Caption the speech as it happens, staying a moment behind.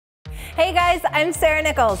Hey guys, I'm Sarah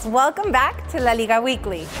Nichols. Welcome back to LaLiga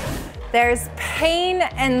Weekly. There's pain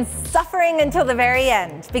and suffering until the very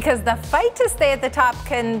end because the fight to stay at the top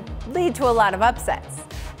can lead to a lot of upsets.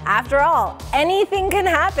 After all, anything can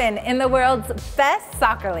happen in the world's best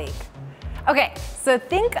soccer league. Okay, so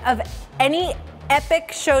think of any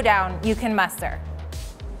epic showdown you can muster.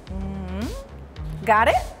 Got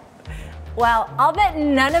it? Well, I'll bet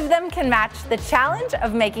none of them can match the challenge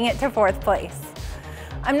of making it to fourth place.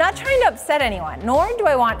 I'm not trying to upset anyone, nor do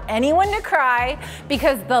I want anyone to cry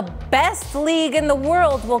because the best league in the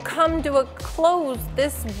world will come to a close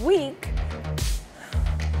this week.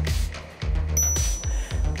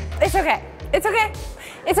 It's okay. It's okay.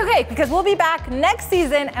 It's okay because we'll be back next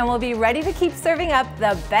season and we'll be ready to keep serving up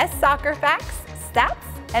the best soccer facts, stats,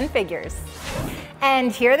 and figures.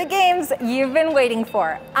 And here are the games you've been waiting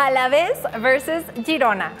for. Alaves versus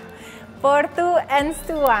Girona. Portu and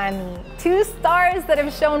Stuani, two stars that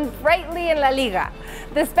have shone brightly in LaLiga.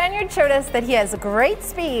 The Spaniard showed us that he has great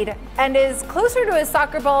speed and is closer to his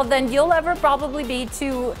soccer ball than you'll ever probably be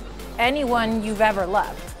to anyone you've ever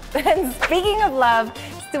loved. And speaking of love,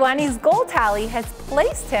 Stuani's goal tally has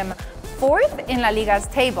placed him fourth in La Liga's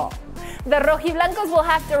table. The rojiblancos will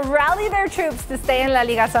have to rally their troops to stay in La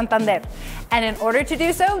Liga Santander. And in order to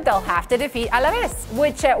do so, they'll have to defeat Alaves,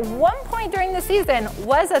 which at one point during the season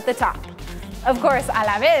was at the top. Of course,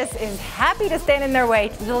 Alaves is happy to stand in their way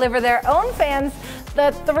to deliver their own fans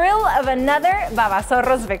the thrill of another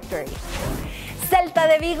Babazorros victory. Celta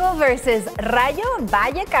de Vigo versus Rayo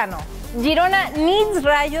Vallecano. Girona needs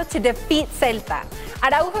Rayo to defeat Celta.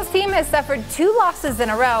 Araujo's team has suffered 2 losses in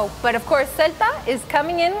a row, but of course Celta is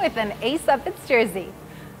coming in with an ace up its jersey.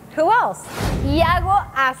 Who else? Iago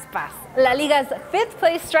Aspas, La Liga's 5th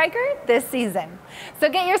place striker this season. So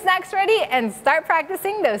get your snacks ready and start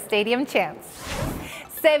practicing those stadium chants.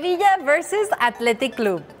 Sevilla versus Athletic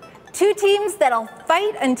Club. 2 teams that'll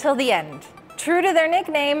fight until the end. True to their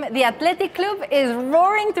nickname, the Athletic Club is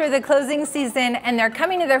roaring through the closing season and they're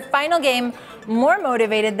coming to their final game more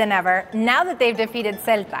motivated than ever now that they've defeated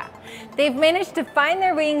Celta. They've managed to find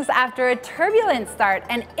their wings after a turbulent start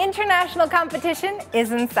and international competition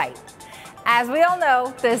is in sight. As we all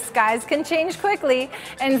know, the skies can change quickly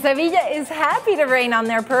and Sevilla is happy to rain on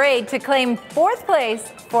their parade to claim 4th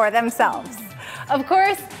place for themselves. Of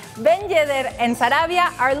course, Ben Yedder and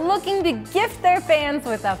Sarabia are looking to gift their fans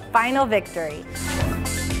with a final victory.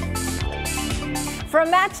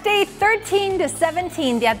 From match day 13 to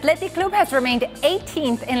 17, the Athletic Club has remained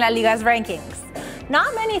 18th in La Liga's rankings.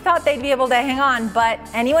 Not many thought they'd be able to hang on, but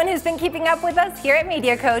anyone who's been keeping up with us here at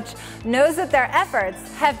Media Coach knows that their efforts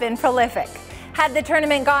have been prolific. Had the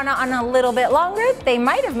tournament gone on a little bit longer, they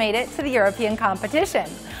might have made it to the European competition.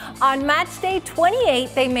 On match day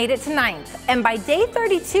 28, they made it to 9th, and by day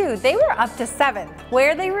 32, they were up to 7th,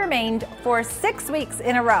 where they remained for 6 weeks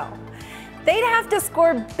in a row. They'd have to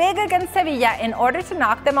score big against Sevilla in order to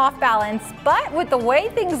knock them off balance, but with the way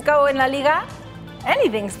things go in La Liga,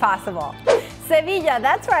 anything's possible. Sevilla,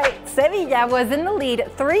 that's right, Sevilla was in the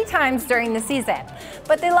lead 3 times during the season,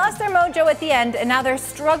 but they lost their mojo at the end and now they're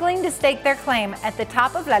struggling to stake their claim at the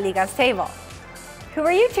top of La Liga's table. Who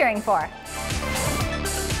are you cheering for?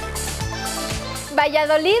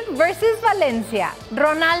 Valladolid versus Valencia.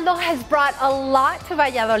 Ronaldo has brought a lot to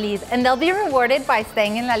Valladolid and they'll be rewarded by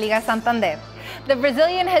staying in La Liga Santander. The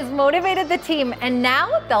Brazilian has motivated the team and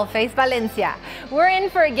now they'll face Valencia. We're in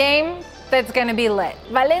for a game that's going to be lit.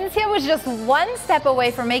 Valencia was just 1 step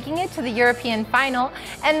away from making it to the European final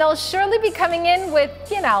and they'll surely be coming in with,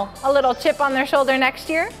 you know, a little chip on their shoulder next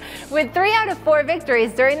year. With 3 out of 4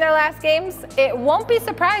 victories during their last games, it won't be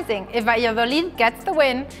surprising if Valladolid gets the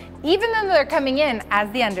win, even though they're coming in as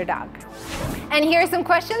the underdog. And here are some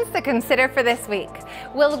questions to consider for this week.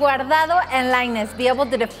 Will Guardado and Lainez be able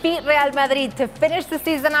to defeat Real Madrid to finish the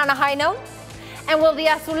season on a high note? And will the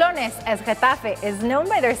Azulones, as Getafe is known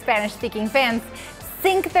by their Spanish-speaking fans,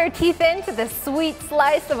 sink their teeth into the sweet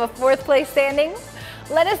slice of a 4th place standing?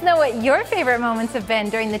 Let us know what your favorite moments have been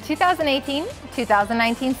during the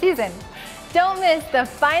 2018-2019 season. Don't miss the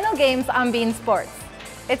final games on Bein Sports.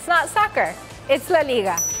 It's not soccer, it's La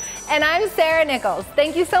Liga. And I'm Sarah Nichols.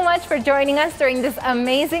 Thank you so much for joining us during this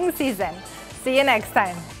amazing season. See you next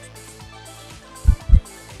time.